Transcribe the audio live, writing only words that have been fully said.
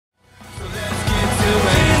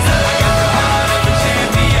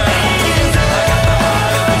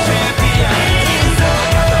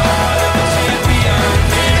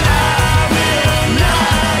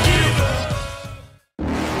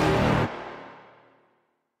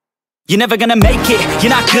You're never gonna make it,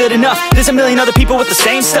 you're not good enough. There's a million other people with the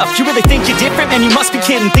same stuff. You really think you're different? Man, you must be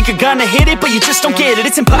kidding. Think you're gonna hit it, but you just don't get it.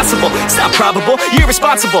 It's impossible, it's not probable, you're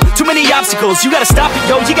irresponsible. Too many obstacles, you gotta stop it,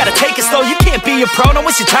 yo. You gotta take it slow, you can't be a pro. Don't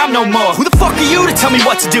waste your time no more. Who the fuck are you to tell me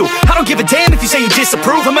what to do? I don't give a damn if you say you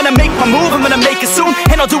disapprove. I'm gonna make my move, I'm gonna make it soon.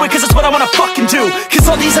 And I'll do it cause it's what I wanna fucking do. Cause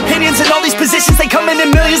all these opinions and all these positions, they come in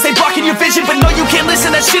millions, they blocking your vision. But no, you can't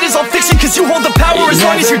listen, that shit is all fiction. Cause you hold the power as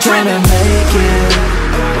long as you're driven.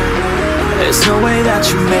 There's no way that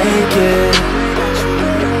you make it.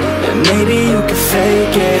 And maybe you can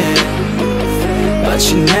fake it, but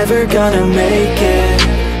you're never gonna make it.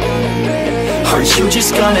 Aren't you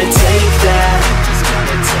just gonna take that?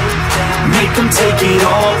 Make them take it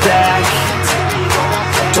all back.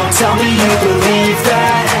 Don't tell me you believe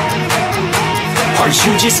that. Aren't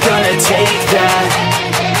you just gonna take that?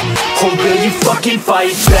 Or will you fucking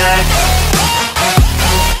fight back?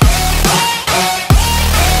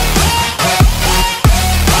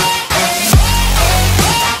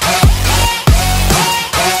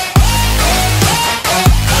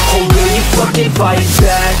 Fucking fight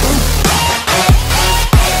back.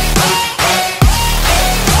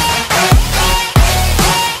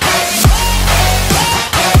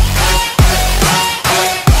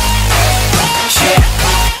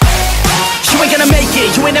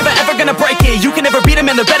 You ain't never ever gonna break it. You can never beat them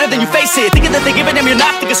and they're better than you face it. Thinking that they give a damn, you're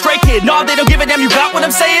not thinking straight, kid. No, they don't give a damn, you got what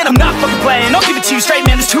I'm saying? I'm not fucking playing, I'll give it to you straight,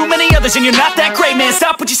 man. There's too many others and you're not that great, man.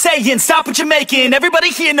 Stop what you're saying, stop what you're making. Everybody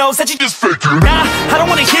here knows that you just faking. Nah, I don't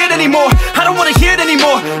wanna hear it anymore, I don't wanna hear it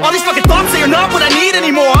anymore. All these fucking thoughts, they are not what I need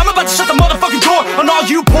anymore. I'm about to shut the motherfucking door on all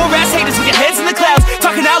you poor ass haters with your heads in the clouds,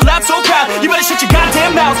 talking out loud so proud. You better shut your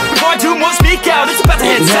goddamn mouth before I do more speak out. It's about to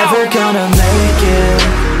head south. You're never gonna make it.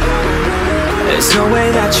 There's no way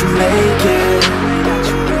that you make it.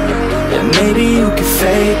 And maybe you can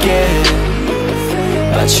fake it,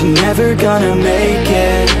 but you're never gonna make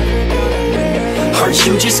it. Aren't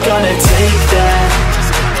you just gonna take that?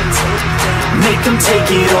 Make them take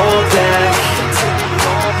it all back.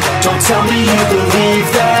 Don't tell me you believe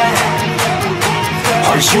that.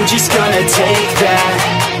 Aren't you just gonna take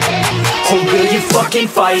that? Or will you fucking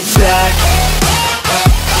fight back?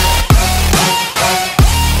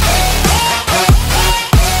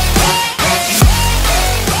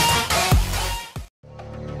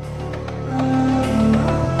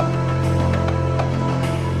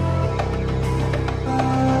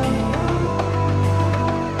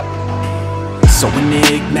 So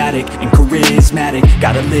enigmatic and charismatic,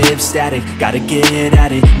 gotta live static, gotta get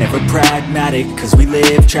at it, never pragmatic, cause we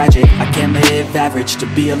live tragic. I can't live average, to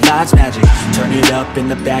be alive's magic. Turn it up in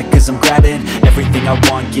the back cause I'm grabbing everything I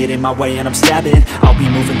want, get in my way and I'm stabbing. I'll be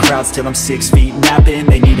moving crowds till I'm 6 feet napping.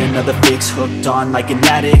 They need another fix, hooked on like an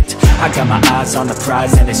addict. I got my eyes on the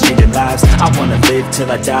prize and it's changing lives. I wanna live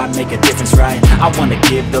till I die, make a difference, right? I wanna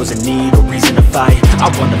give those in need a reason to fight. I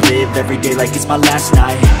wanna live every day like it's my last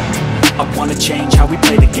night. I wanna change how we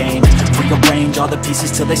play the game, rearrange all the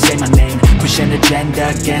pieces till they say my name, push an agenda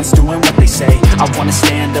against doing what they say. I wanna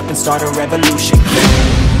stand up and start a revolution.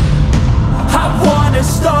 I wanna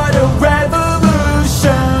start a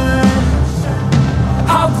revolution.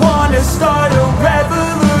 I wanna start a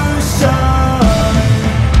revolution.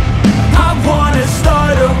 I wanna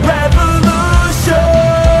start a revolution.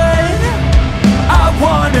 I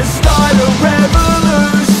wanna start a revolution.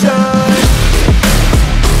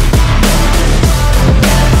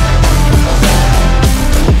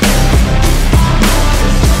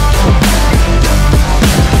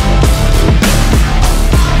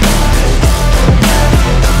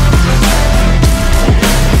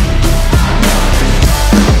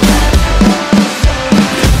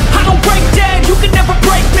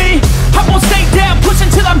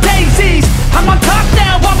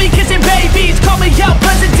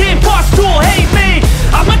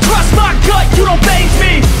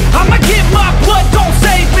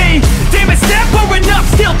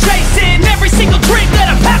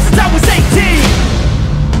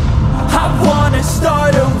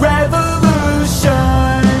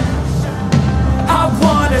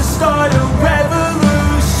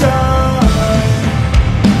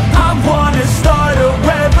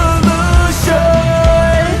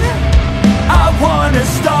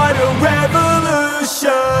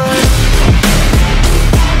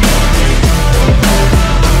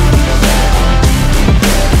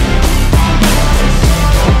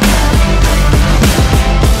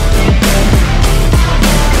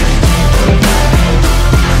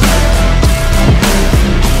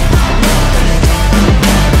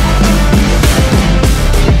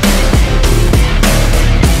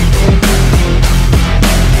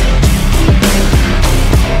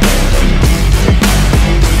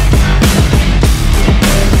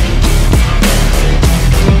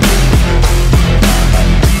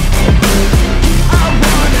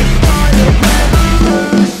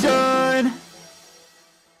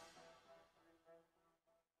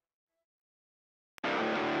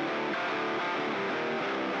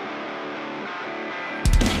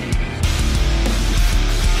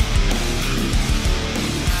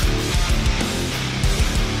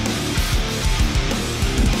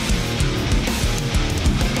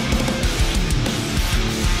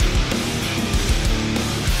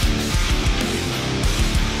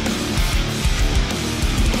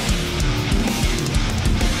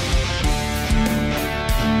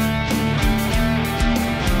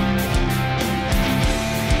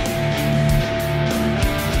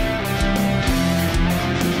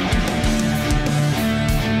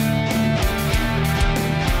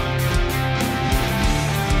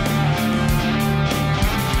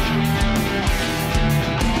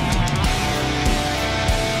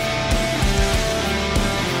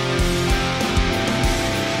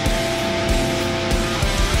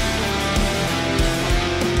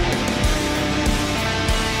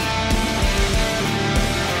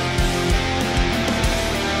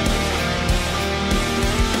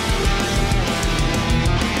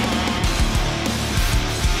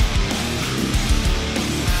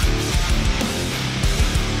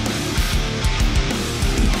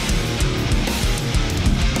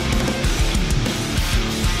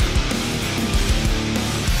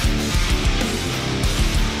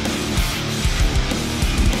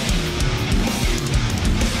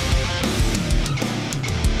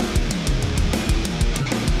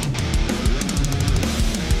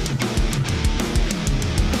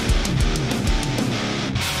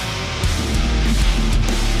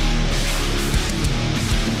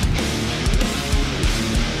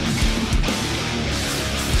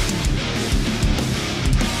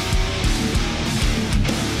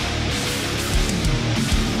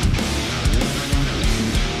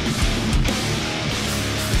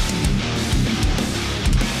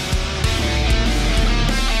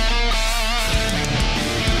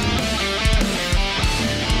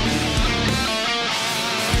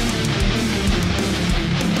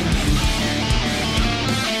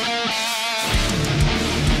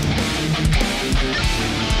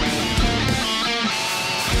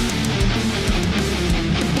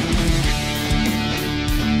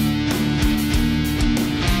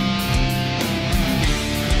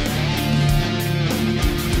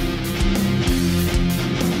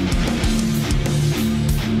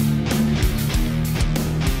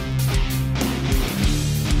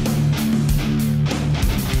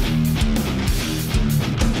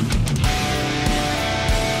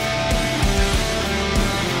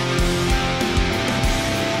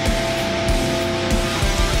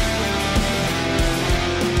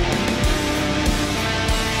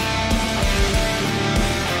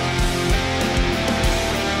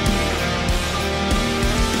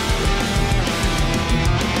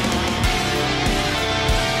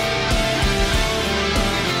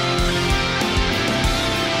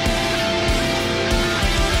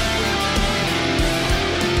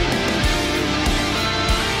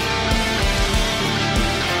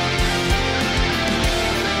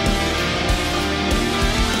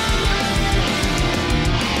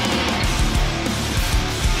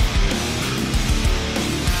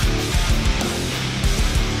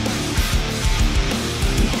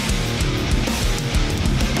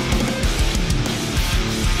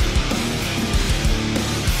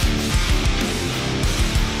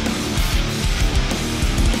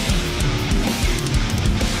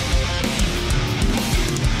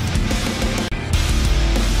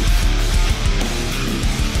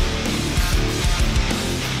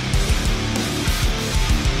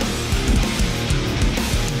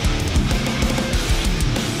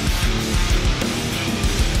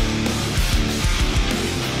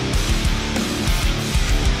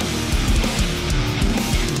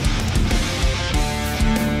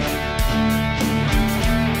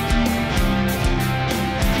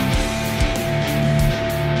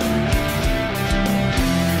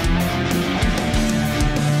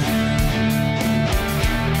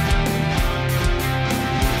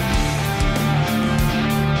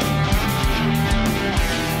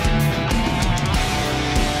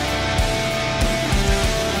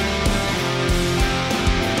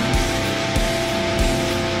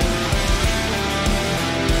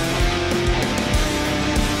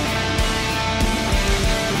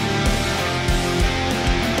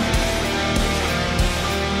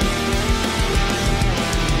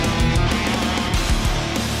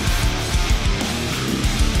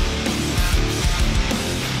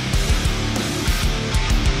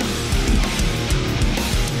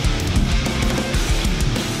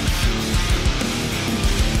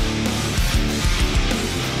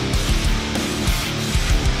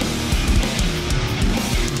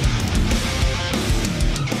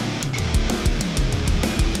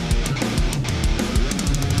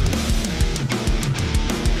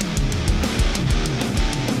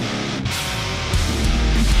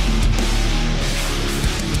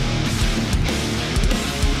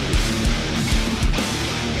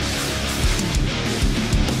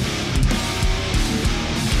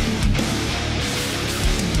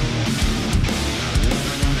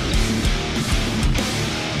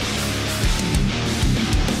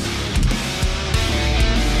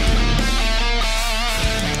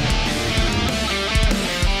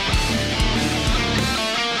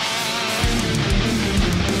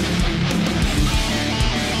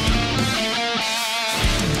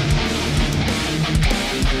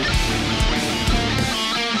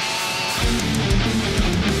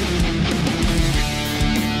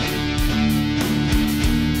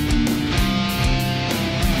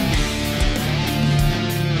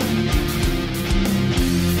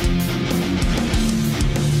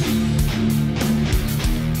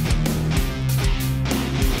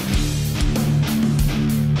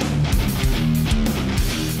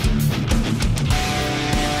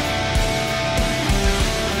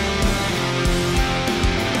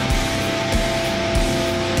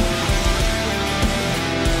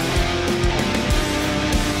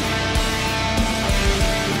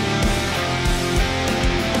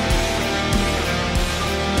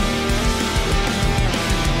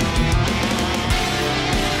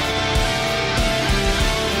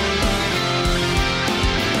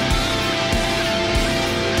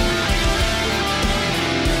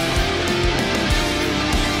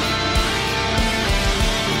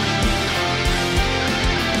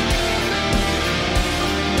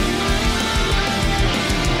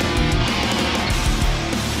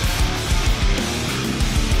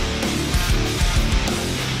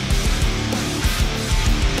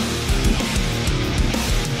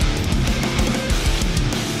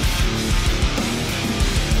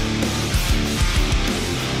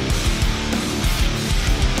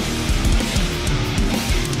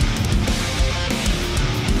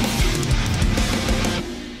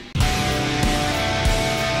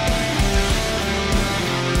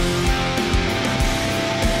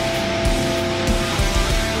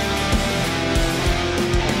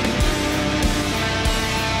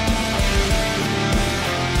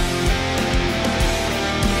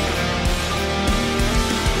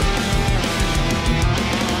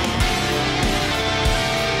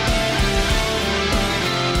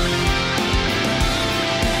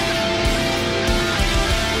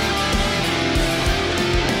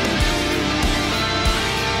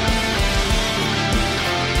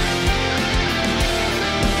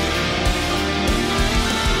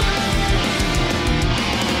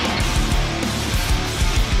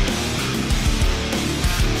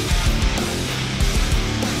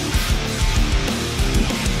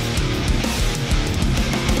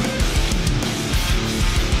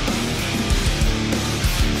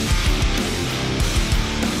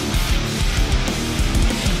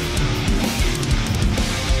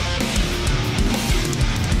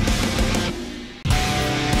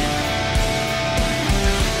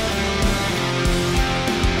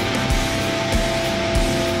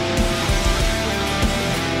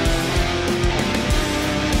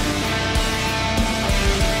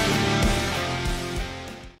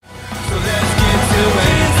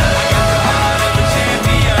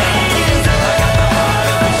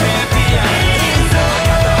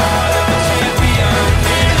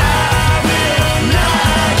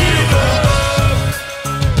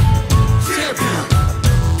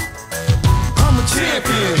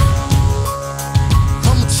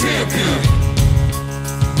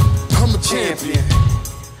 champion.